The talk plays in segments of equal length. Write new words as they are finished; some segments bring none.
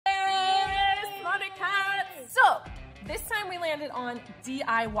This time we landed on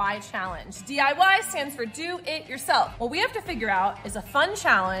DIY challenge. DIY stands for do it yourself. What we have to figure out is a fun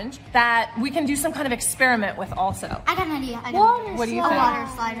challenge that we can do some kind of experiment with also. I got an idea. What do you think? A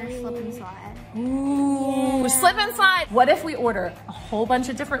water slider, slip and slide. Ooh, slip and slide. What if we order a whole bunch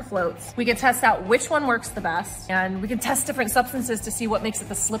of different floats? We can test out which one works the best, and we can test different substances to see what makes it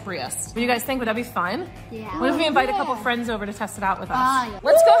the slipperiest. What do you guys think? Would that be fun? Yeah. What if we invite a couple friends over to test it out with us? Yeah.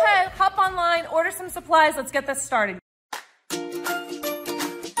 Let's go ahead, hop online, order some supplies. Let's get this started.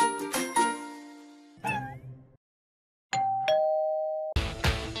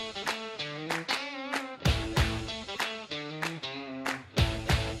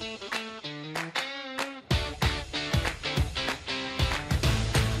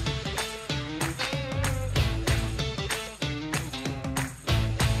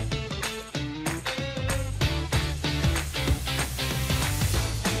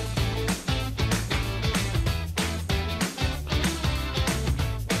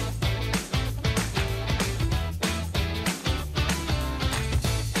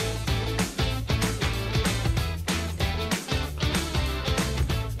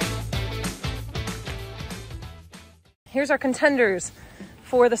 Here's our contenders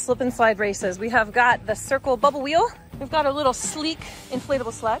for the slip and slide races. We have got the circle bubble wheel. We've got our little sleek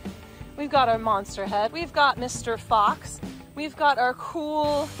inflatable sled. We've got our monster head. We've got Mr. Fox. We've got our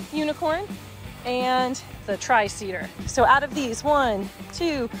cool unicorn and the tri-seater. So out of these, 1,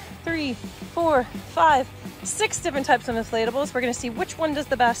 2, 3, 4, 5, 6 different types of inflatables, we're gonna see which one does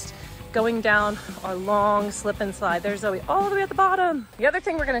the best going down our long slip and slide. There's Zoe all the way at the bottom. The other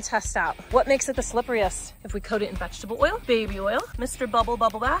thing we're gonna test out, what makes it the slipperiest? If we coat it in vegetable oil, baby oil, Mr. Bubble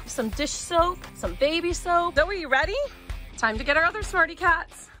bubble bath, some dish soap, some baby soap. Zoe, you ready? Time to get our other Smarty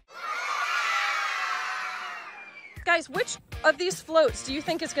Cats. Guys, which of these floats do you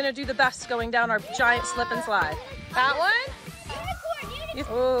think is gonna do the best going down our giant slip and slide? That one?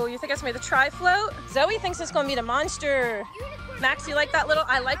 Oh, you think it's gonna be the tri-float? Zoe thinks it's gonna be the monster. Max, you like that little?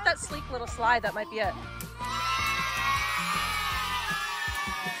 I like that sleek little slide. That might be it.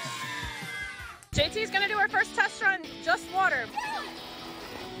 JT's gonna do our first test run, just water.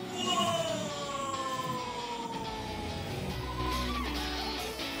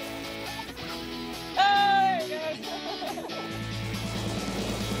 Oh, there it goes.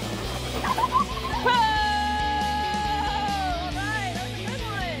 Whoa! All right, that was a good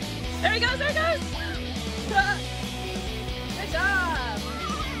one. There he goes, there he goes. Good job.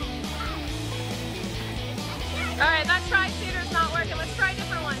 All right, that tri-seater's not working. Let's try a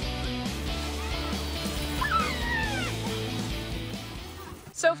different one.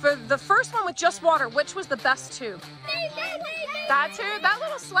 So for the first one with just water, which was the best tube? That tube? That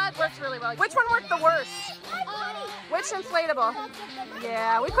little sled worked really well. Which one worked the worst? Which inflatable?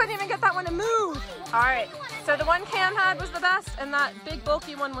 Yeah, we couldn't even get that one to move. All right, so the one Cam had was the best, and that big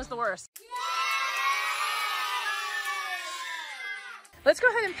bulky one was the worst. Let's go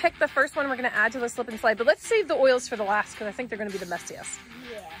ahead and pick the first one we're gonna add to the slip and slide, but let's save the oils for the last because I think they're gonna be the messiest.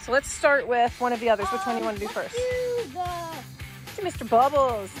 Yeah. So let's start with one of the others. Which one do you want to do first? To Mr.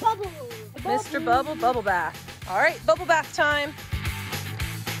 Bubbles. Mr. Bubble bubble bath. All right, bubble bath time.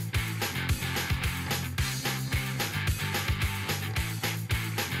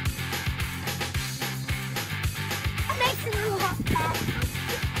 It makes it a lot faster.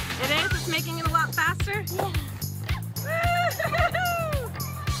 It is? It's making it a lot faster? Yeah.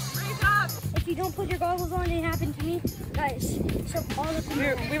 Great job. If you don't put your goggles on, it happened to me. Guys, soap all the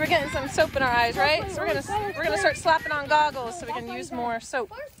time. We were getting some soap in our eyes, right? So we're gonna start slapping on goggles so we can use more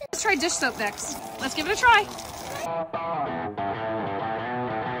soap. Let's try dish soap next. Let's give it a try.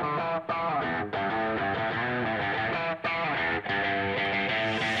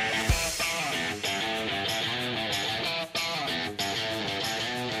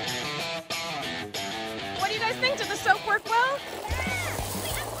 What do you guys think? Did the soap work well?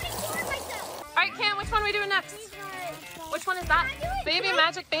 All right, Cam, which one are we doing next? Which one is that? Baby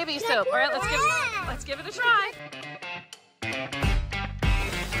Magic Baby Soap. All right, let's give it a try.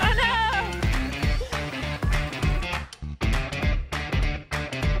 Oh no!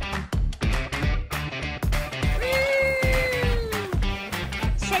 Woo!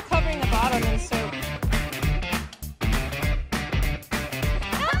 Let's try covering the bottom in soap.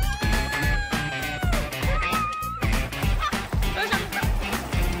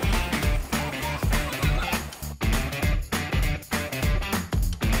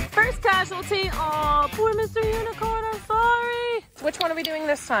 Casualty. Oh, poor Mr. Unicorn, I'm sorry. Which one are we doing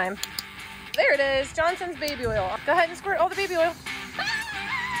this time? There it is, Johnson's baby oil. Go ahead and squirt all the baby oil.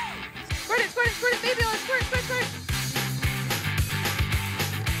 Squirt it, squirt it, squirt it, baby oil, squirt, squirt, squirt.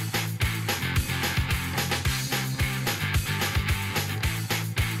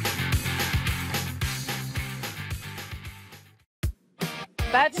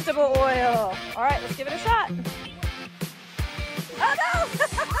 Vegetable oil. All right, let's give it a shot. Oh no!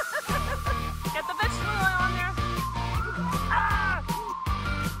 Get the vegetable oil on there. Ah!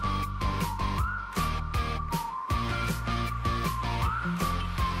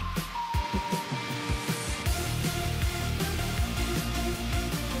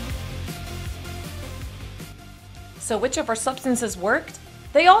 So which of our substances worked?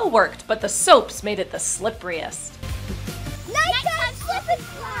 They all worked, but the soaps made it the slipperiest. Nighttime slip and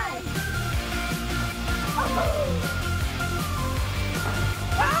slide!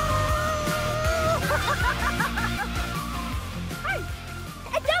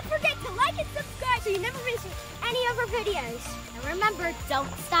 And don't forget to like and subscribe so you never miss any of our videos. And remember,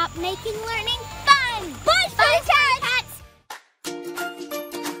 don't stop making learning fun! Bye, Smartycats!